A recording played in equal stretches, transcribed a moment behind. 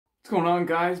What's going on,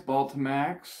 guys?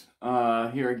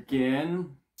 BALLTMAX here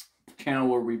again, channel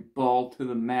where we ball to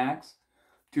the max,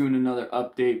 doing another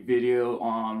update video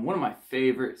on one of my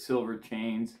favorite silver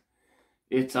chains.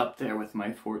 It's up there with my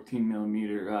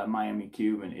 14mm Miami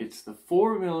Cuban. It's the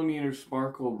 4mm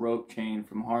sparkle rope chain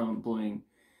from Harlem Bling.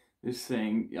 This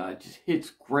thing just hits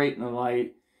great in the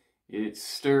light. It's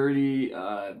sturdy,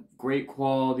 great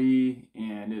quality,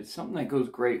 and it's something that goes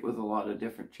great with a lot of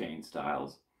different chain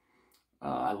styles.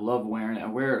 I love wearing it. I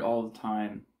wear it all the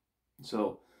time.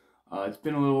 So it's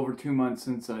been a little over 2 months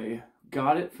since I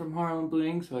got it from Harlem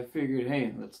Bling, so I figured,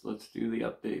 hey, let's do the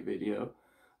update video.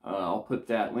 I'll put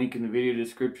that link in the video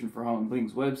description for Harlem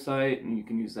Bling's website, and you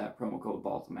can use that promo code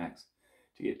BALLTMAX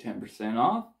to get 10%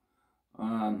 off.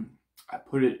 I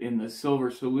put it in the silver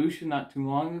solution not too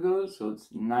long ago, so it's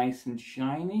nice and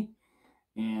shiny.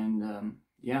 And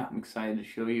yeah, I'm excited to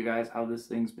show you guys how this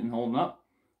thing's been holding up.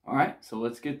 Alright, so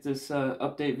let's get this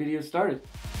update video started.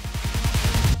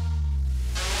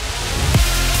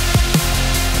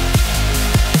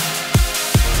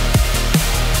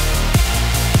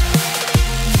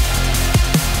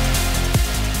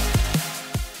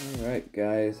 Alright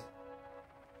guys,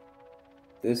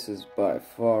 this is by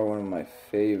far one of my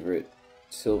favorite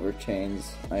silver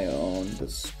chains I own, the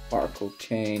sparkle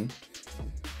chain.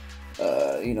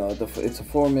 You know, it's a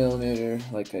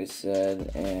 4mm, like I said,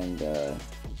 and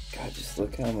God, just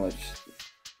look how much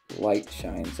light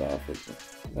shines off it.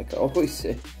 Like I always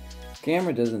say,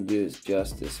 camera doesn't do its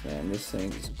justice, man. This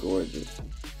thing is gorgeous.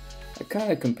 I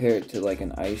kind of compare it to like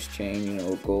an ice chain, you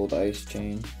know, a gold ice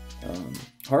chain.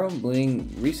 Harlem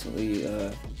Bling recently,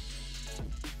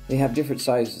 they have different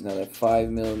sizes now. They have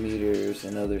 5mm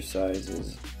and other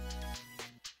sizes.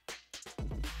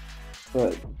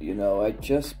 But, you know, I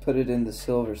just put it in the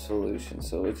silver solution,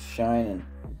 so it's shining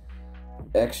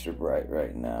extra bright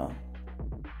right now.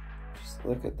 Just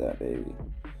look at that baby.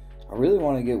 I really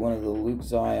want to get one of the Luke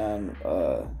Zion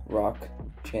rock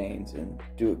chains and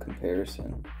do a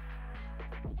comparison.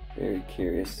 Very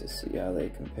curious to see how they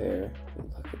compare. But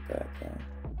look at that thing.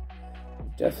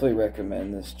 Definitely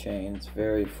recommend this chain. It's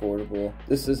very affordable.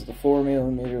 This is the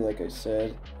 4mm, like I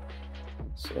said,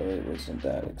 so it wasn't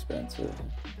that expensive.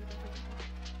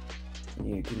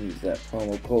 You can use that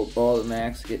promo code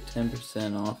BALLTMAX to get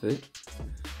 10% off it.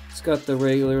 It's got the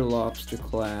regular lobster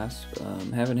clasp.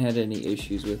 Haven't had any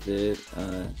issues with it.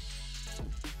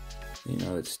 You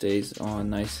know, it stays on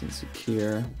nice and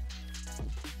secure.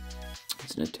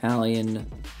 It's an Italian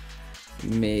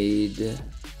made,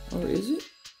 or is it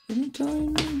an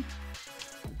Italian made?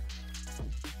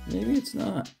 Maybe it's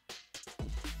not.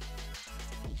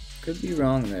 Could be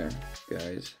wrong there,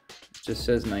 guys. It just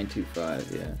says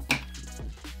 925, yeah.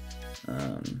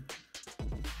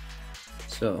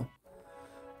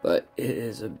 But it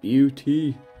is a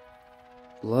beauty.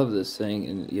 Love this thing,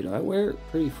 and you know, I wear it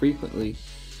pretty frequently.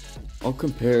 I'll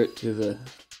compare it to the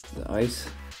ice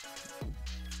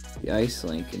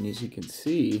link, and as you can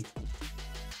see,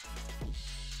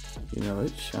 you know,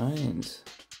 it shines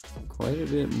quite a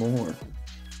bit more.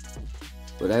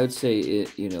 But I would say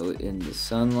it, you know, in the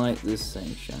sunlight, this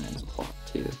thing shines a lot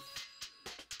too.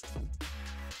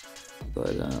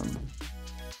 But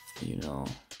you know,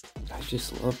 I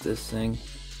just love this thing,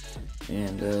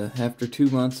 and after 2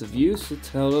 months of use, it's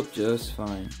held up just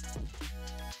fine.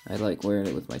 I like wearing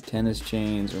it with my tennis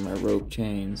chains or my rope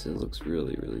chains. It looks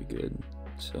really, really good.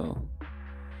 So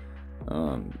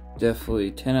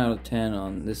definitely 10 out of 10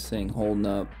 on this thing holding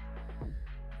up,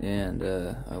 and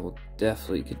I will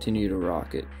definitely continue to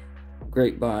rock it.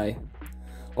 Great buy.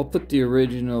 I'll put the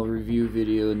original review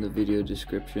video in the video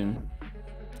description,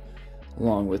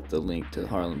 along with the link to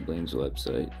Harlem Bling's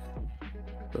website.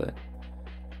 But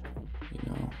you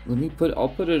know, I'll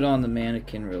put it on the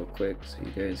mannequin real quick so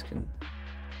you guys can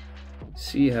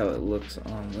see how it looks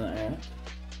on that.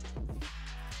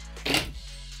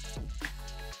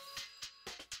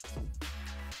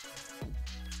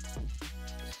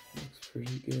 Looks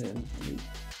pretty good.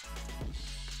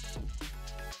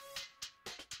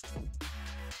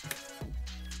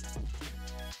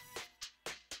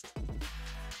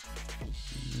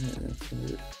 Yeah, that's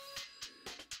it.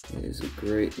 It is a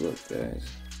great look, guys.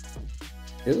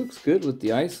 It looks good with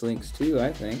the ice links too,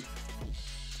 I think.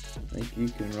 I think you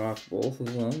can rock both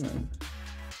of them, and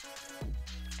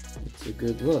it's a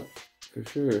good look, for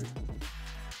sure.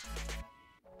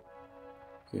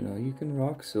 You know, you can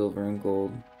rock silver and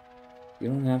gold. You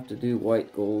don't have to do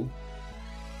white gold.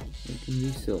 It can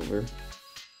be silver.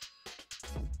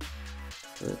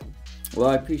 But, well,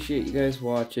 I appreciate you guys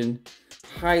watching.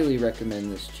 Highly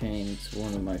recommend this chain. It's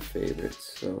one of my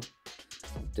favorites, so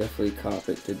definitely cop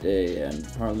it today on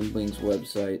Harlem Bling's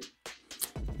website.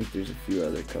 I think there's a few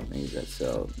other companies that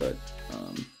sell it, but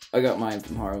I got mine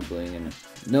from Harlem Bling and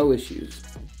no issues.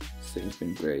 This thing's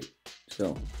been great.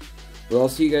 So, well, I'll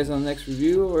see you guys on the next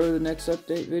review or the next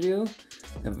update video.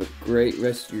 Have a great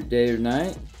rest of your day or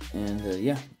night, and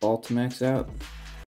yeah, BALLTMAX out.